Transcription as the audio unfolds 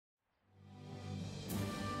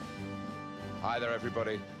Hi there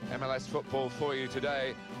everybody, MLS football for you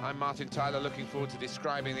today. I'm Martin Tyler, looking forward to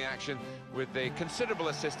describing the action with the considerable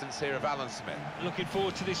assistance here of Alan Smith. Looking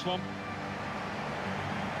forward to this one.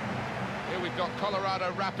 Here we've got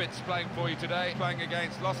Colorado Rapids playing for you today, playing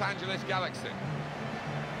against Los Angeles Galaxy.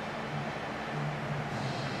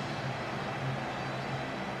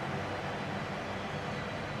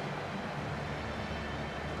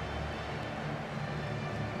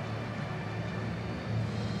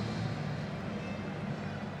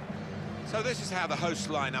 So this is how the hosts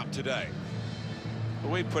line up today.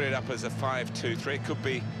 Well, we put it up as a 5-2-3. It could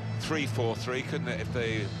be 3-4-3, couldn't it, if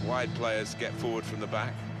the wide players get forward from the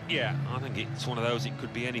back? Yeah, I think it's one of those, it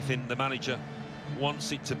could be anything the manager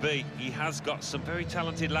wants it to be. He has got some very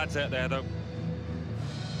talented lads out there, though.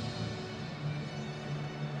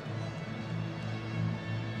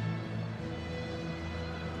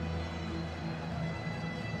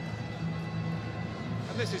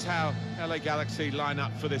 And this is how LA Galaxy line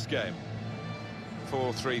up for this game.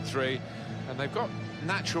 4-3-3, and they've got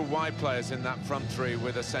natural wide players in that front three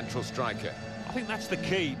with a central striker. I think that's the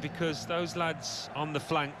key, because those lads on the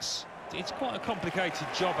flanks, it's quite a complicated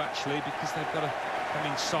job actually, because they've got to come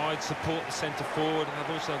inside, support the centre forward, and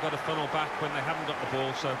they've also got to funnel back when they haven't got the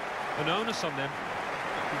ball, so an onus on them.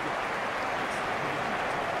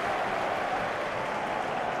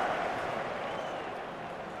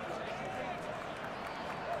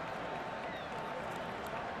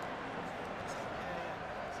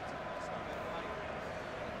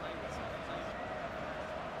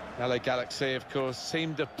 LA Galaxy, of course,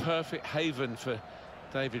 seemed a perfect haven for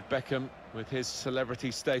David Beckham with his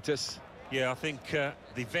celebrity status. Yeah, I think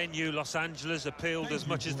the venue, Los Angeles, appealed as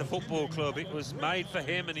much as the football club. It was made for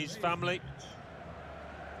him and his family.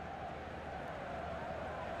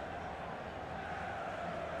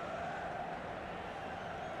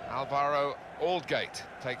 Alvaro Aldgate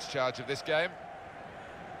takes charge of this game.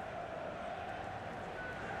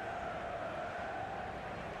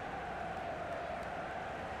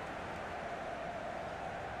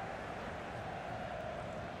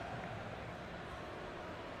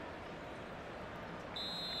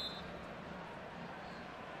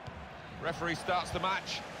 Referee starts the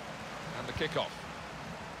match, and the kickoff.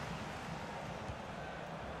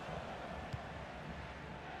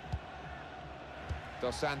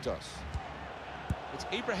 Dos Santos. It's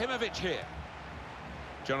Ibrahimovic here.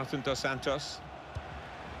 Jonathan Dos Santos.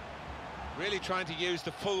 Really trying to use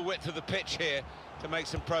the full width of the pitch here to make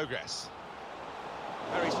some progress.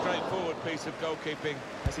 Very straightforward piece of goalkeeping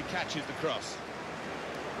as he catches the cross.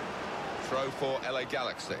 Throw for LA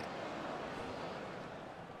Galaxy.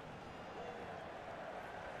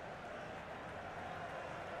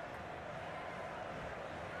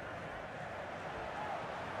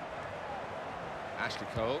 Ashley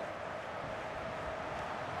Cole.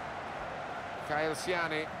 Kyle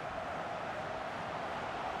Siani.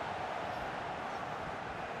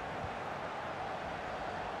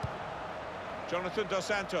 Jonathan Dos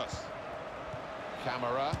Santos.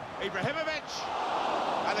 Camara. Ibrahimovic.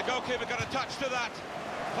 And the goalkeeper got a touch to that.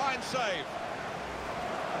 Fine save.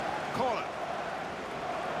 Corner.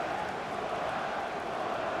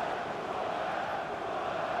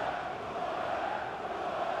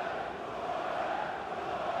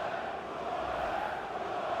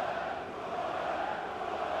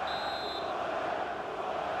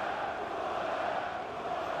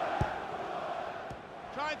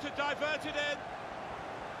 Trying to divert it in.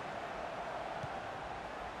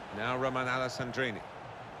 Now Roman Alessandrini.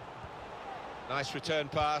 Nice return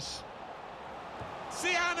pass.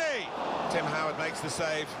 Siani! Tim Howard makes the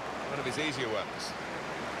save. One of his easier ones.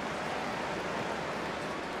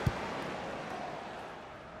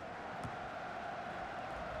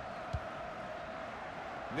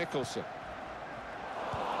 Nicholson.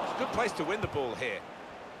 It's a good place to win the ball here.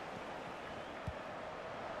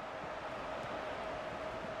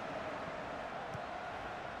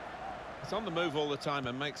 He's on the move all the time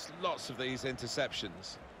and makes lots of these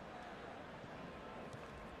interceptions.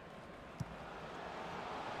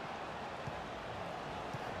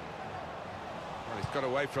 Well, he's got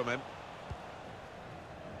away from him.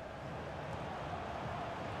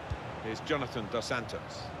 Here's Jonathan Dos Santos.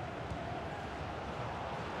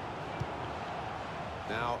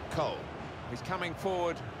 Now Cole. He's coming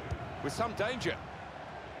forward with some danger.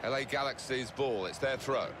 LA Galaxy's ball, it's their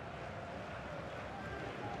throw.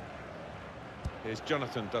 Here's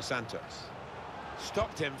Jonathan Dos Santos.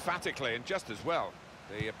 Stopped emphatically and just as well.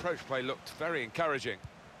 The approach play looked very encouraging.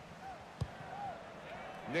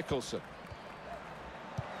 Nicholson.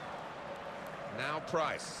 Now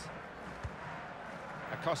Price.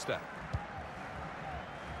 Acosta.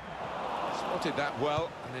 Spotted that well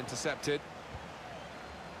and intercepted.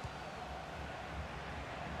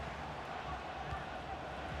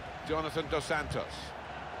 Jonathan Dos Santos.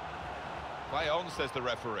 Play on, says the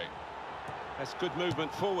referee. That's good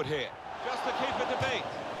movement forward here. Just to keep a debate.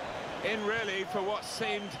 In really for what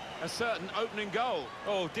seemed a certain opening goal.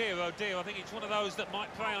 Oh dear, I think it's one of those that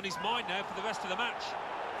might play on his mind now for the rest of the match.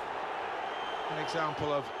 An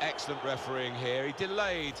example of excellent refereeing here. He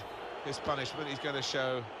delayed his punishment. He's going to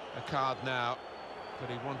show a card now, but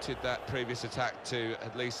he wanted that previous attack to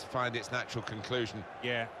at least find its natural conclusion.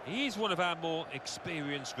 Yeah, he is one of our more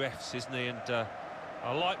experienced refs, isn't he? And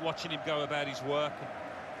I like watching him go about his work,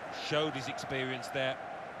 and showed his experience there.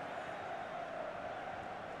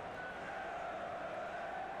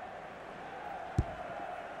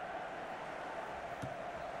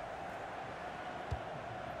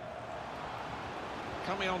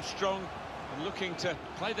 Coming on strong and looking to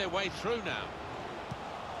play their way through now.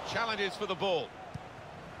 Challenges for the ball.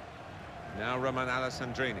 Now Roman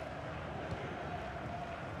Alessandrini.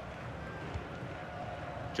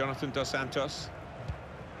 Jonathan Dos Santos.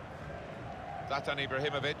 Zlatan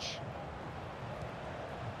Ibrahimovic.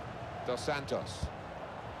 Dos Santos.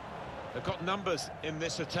 They've got numbers in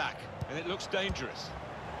this attack, and it looks dangerous.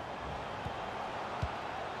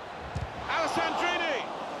 Alessandrini!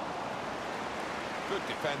 Good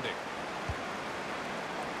defending.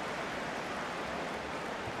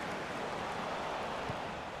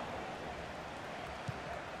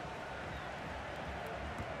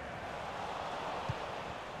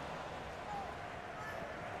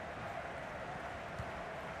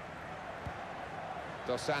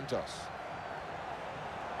 Dos Santos.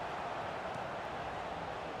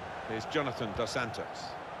 Here's Jonathan Dos Santos.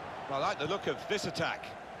 Well, I like the look of this attack.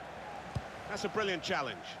 That's a brilliant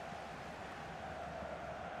challenge.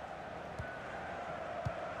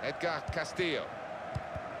 Edgar Castillo.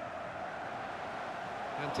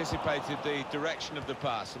 Anticipated the direction of the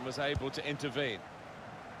pass and was able to intervene.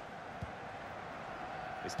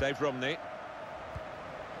 It's Dave Romney.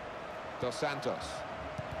 Dos Santos.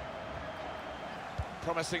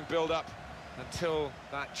 Promising build-up until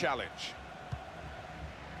that challenge.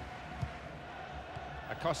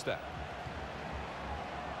 Acosta.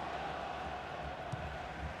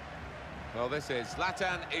 Well, this is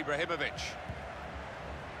Zlatan Ibrahimovic.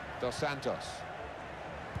 Dos Santos.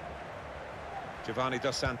 Giovanni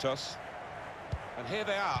Dos Santos. And here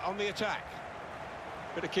they are on the attack.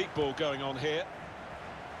 Bit of keep ball going on here.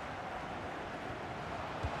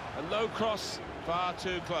 A low cross, far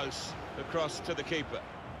too close. The cross to the keeper.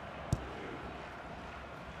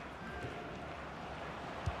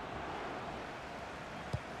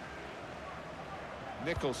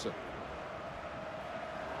 Nicholson.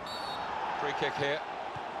 Free kick here.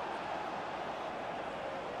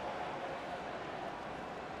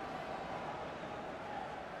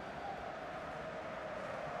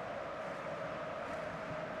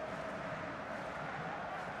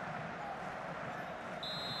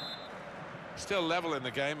 Still level in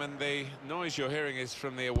the game, and the noise you're hearing is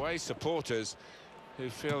from the away supporters who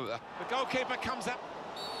feel that the goalkeeper comes up.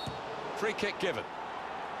 Free kick given.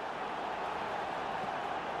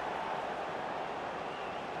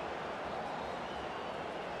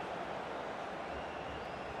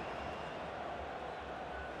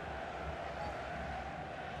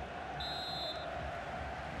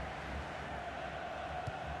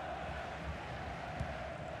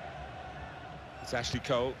 It's Ashley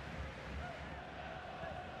Cole.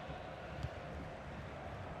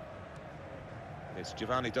 It's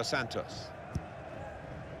Giovanni Dos Santos.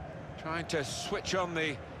 Trying to switch on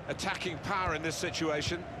the attacking power in this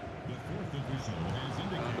situation.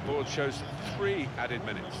 The board shows 3 added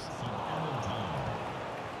minutes.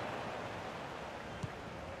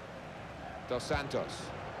 Dos Santos.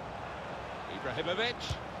 Ibrahimovic.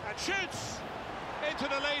 And shoots! Into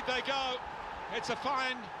the lead they go. It's a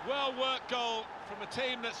fine, well-worked goal from a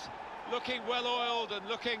team that's looking well-oiled and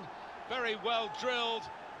looking very well-drilled.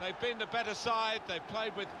 They've been the better side, they've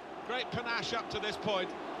played with great panache up to this point,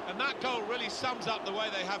 and that goal really sums up the way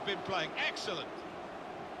they have been playing. Excellent.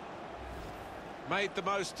 Made the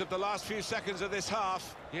most of the last few seconds of this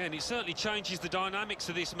half. Yeah, and it certainly changes the dynamics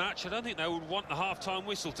of this match. I don't think they would want the half-time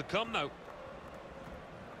whistle to come, though.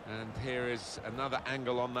 And here is another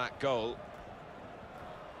angle on that goal.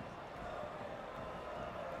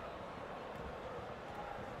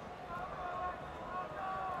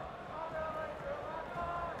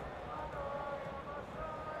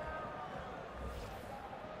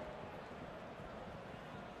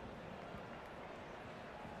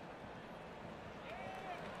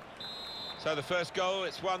 So the first goal,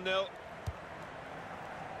 it's 1-0. Well,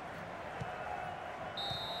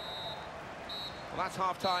 that's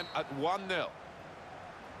half-time at 1-0.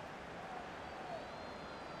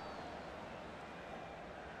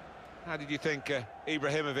 How did you think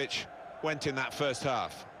Ibrahimovic went in that first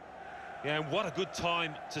half? Yeah, and what a good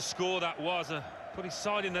time to score that was. Put his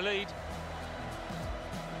side in the lead.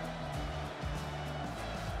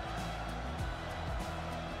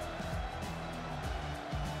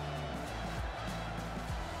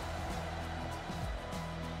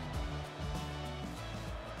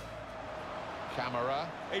 Camera.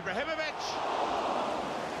 Ibrahimovic!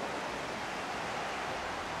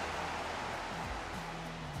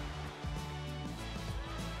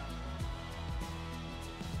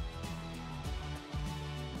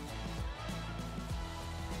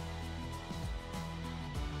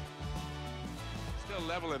 Still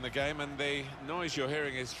level in the game, and the noise you're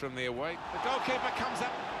hearing is from the away. The goalkeeper comes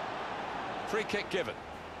up. Free kick given.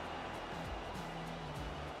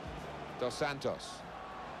 Dos Santos.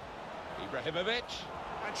 Ibrahimovic,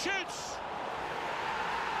 and shoots!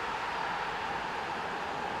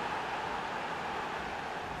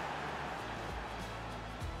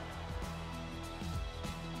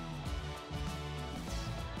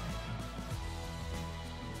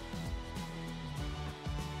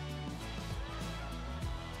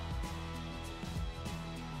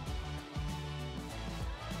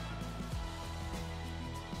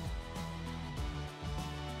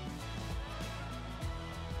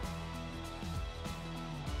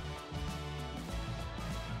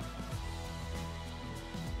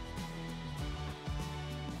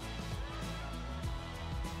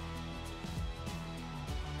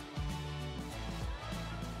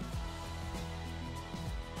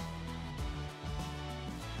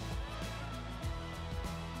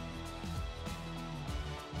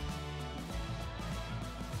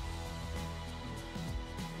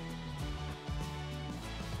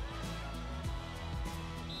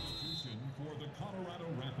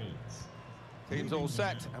 Team's all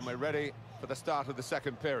set, and we're ready for the start of the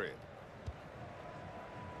second period.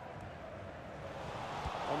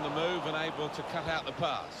 On the move and able to cut out the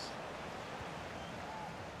pass.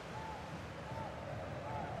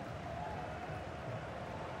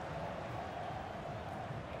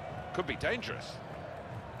 Could be dangerous.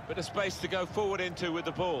 Bit of space to go forward into with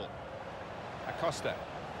the ball. Acosta.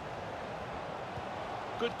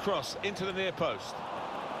 Good cross into the near post.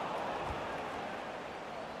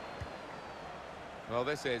 Well,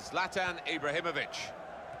 this is Zlatan Ibrahimovic.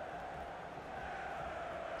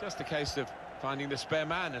 Just a case of finding the spare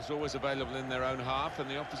man, as always available in their own half, and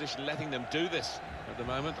the opposition letting them do this at the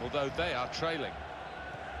moment, although they are trailing.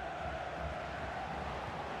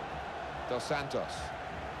 Dos Santos.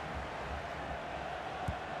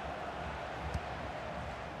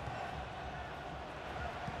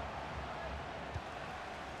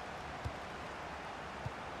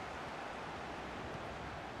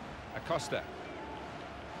 Acosta.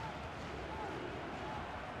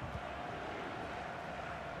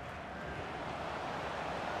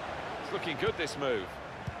 Looking good, this move.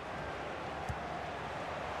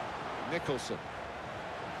 Nicholson.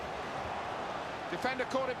 Defender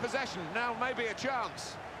caught in possession, now maybe a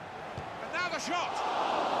chance. And now the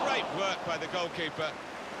shot! Great work by the goalkeeper.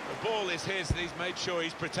 The ball is his and he's made sure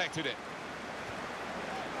he's protected it.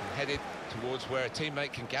 And headed towards where a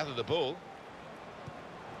teammate can gather the ball.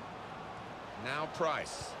 Now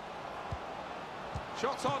Price.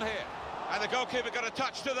 Shots on here. And the goalkeeper got a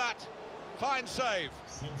touch to that. Fine save.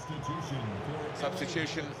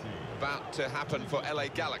 Substitution about to happen for LA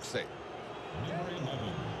Galaxy. Number 11,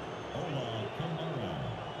 Ola Kamara.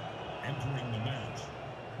 Entering the match,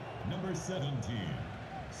 number 17,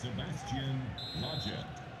 Sebastian Lodget.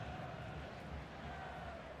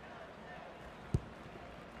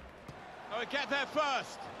 Oh, get there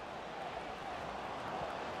first.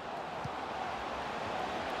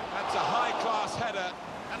 That's a high-class header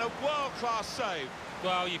and a world-class save.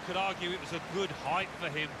 Well, you could argue it was a good height for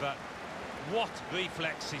him, but what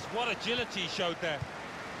reflexes, what agility he showed there.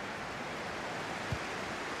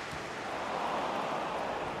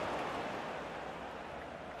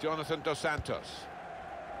 Jonathan Dos Santos.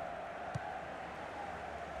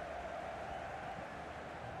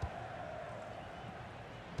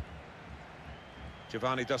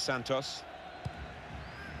 Giovanni Dos Santos.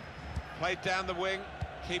 Played down the wing,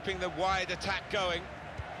 keeping the wide attack going.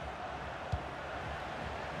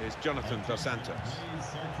 Here's Jonathan Dos Santos.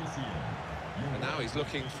 And now he's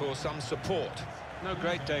looking for some support. No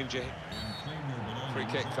great danger. Free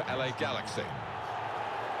kick for LA Galaxy.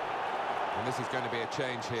 And this is going to be a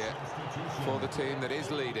change here for the team that is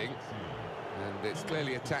leading. And it's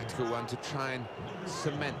clearly a tactical one to try and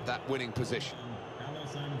cement that winning position.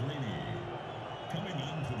 Coming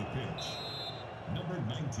onto the pitch, number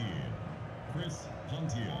 19, Chris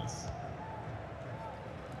Pontius.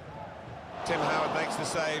 Tim Howard makes the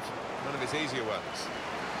save, one of his easier ones.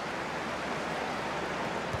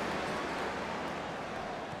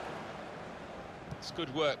 It's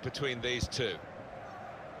good work between these two.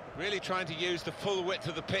 Really trying to use the full width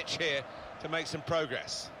of the pitch here to make some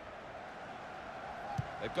progress.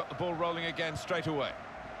 They've got the ball rolling again straight away.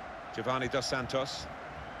 Giovanni Dos Santos.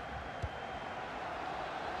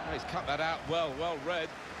 Oh, he's cut that out well read.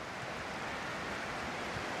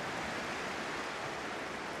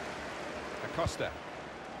 Acosta.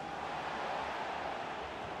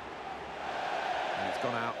 And it's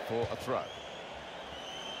gone out for a throw.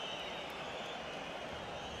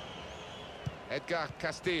 Edgar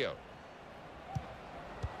Castillo.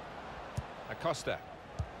 Acosta.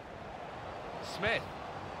 Smith.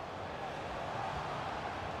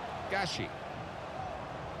 Gashi.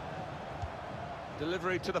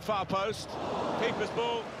 Delivery to the far post. Keeper's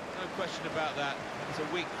ball, no question about that. It's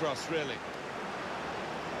a weak cross, really.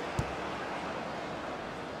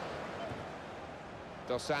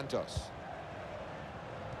 Dos Santos.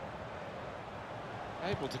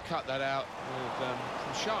 Able to cut that out with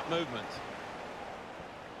some sharp movement.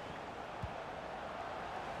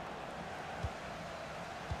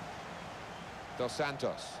 Dos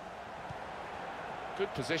Santos.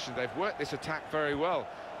 Good position. They've worked this attack very well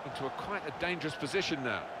into quite a dangerous position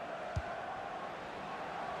now.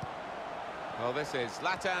 Well, this is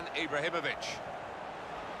Zlatan Ibrahimovic.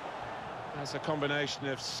 That's a combination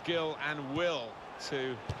of skill and will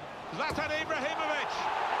to Zlatan Ibrahimovic.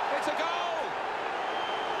 It's a goal.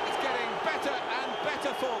 It's getting better and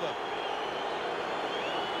better for them.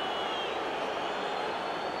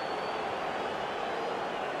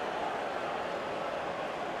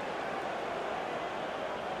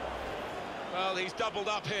 Well, he's doubled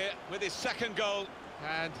up here with his second goal,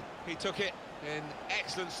 and he took it in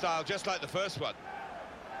excellent style, just like the first one.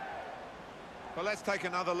 Well, let's take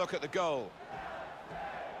another look at the goal.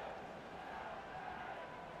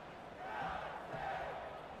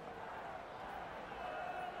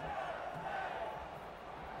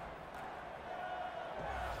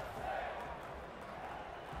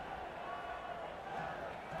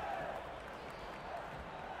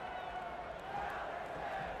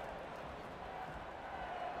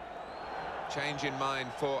 Change in mind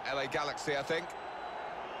for LA Galaxy, I think.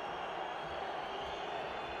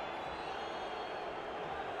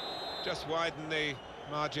 Just widen the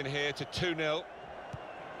margin here to 2-0.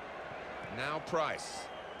 Now Price.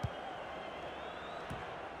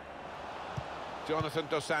 Jonathan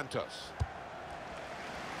Dos Santos.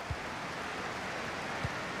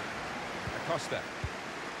 Acosta.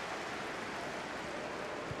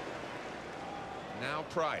 Now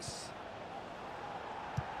Price.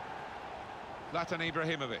 Zlatan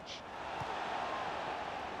Ibrahimovic.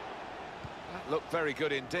 That looked very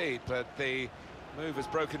good indeed, but the move has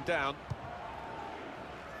broken down.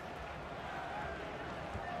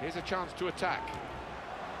 Here's a chance to attack.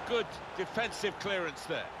 Good defensive clearance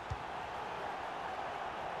there.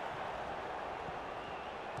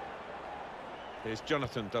 Here's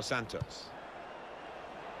Jonathan Dos Santos.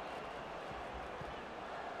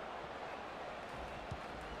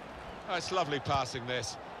 Oh, it's lovely passing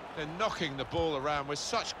this. They're knocking the ball around with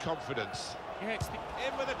such confidence. Yeah,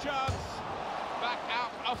 in with a chance. Back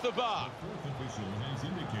out off the bar. The fourth official has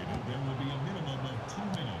indicated there will be a minimum of 2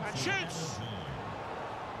 minutes. And shoots!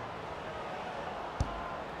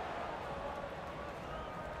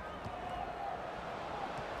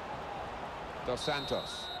 Dos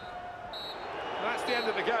Santos. That's the end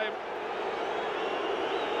of the game.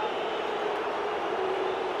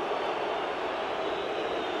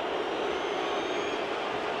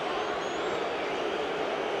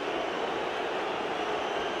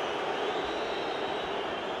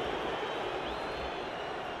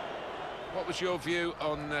 What was your view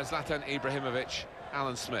on Zlatan Ibrahimovic,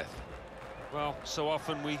 Alan Smith? Well, so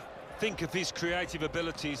often we think of his creative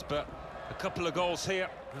abilities, but a couple of goals here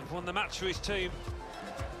have won the match for his team.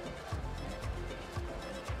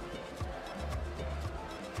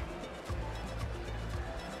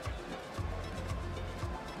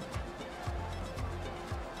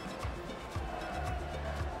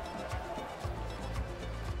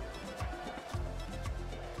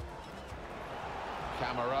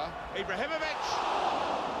 Camera. Ibrahimovic!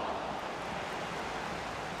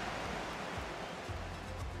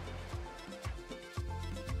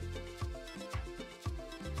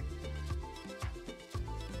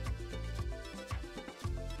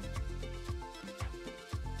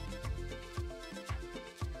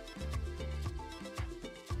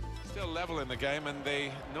 Still level in the game, and the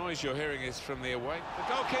noise you're hearing is from the away.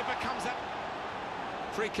 The goalkeeper comes up.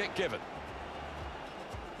 Free kick given.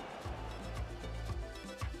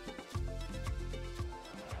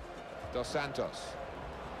 Dos Santos.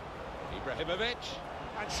 Ibrahimovic.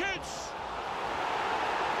 And shoots!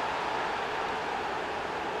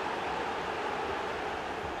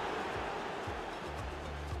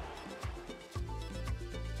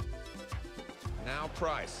 Now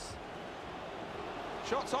Price.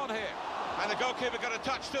 Shots on here. And the goalkeeper got a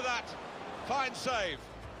touch to that. Fine save.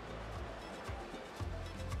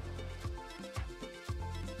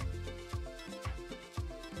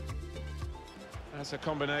 That's a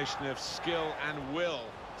combination of skill and will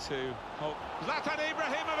to hold. Zlatan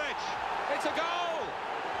Ibrahimovic! It's a goal!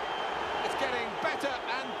 It's getting better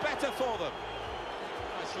and better for them.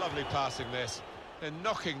 It's lovely passing this. They're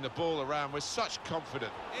knocking the ball around with such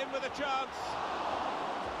confidence. In with a chance.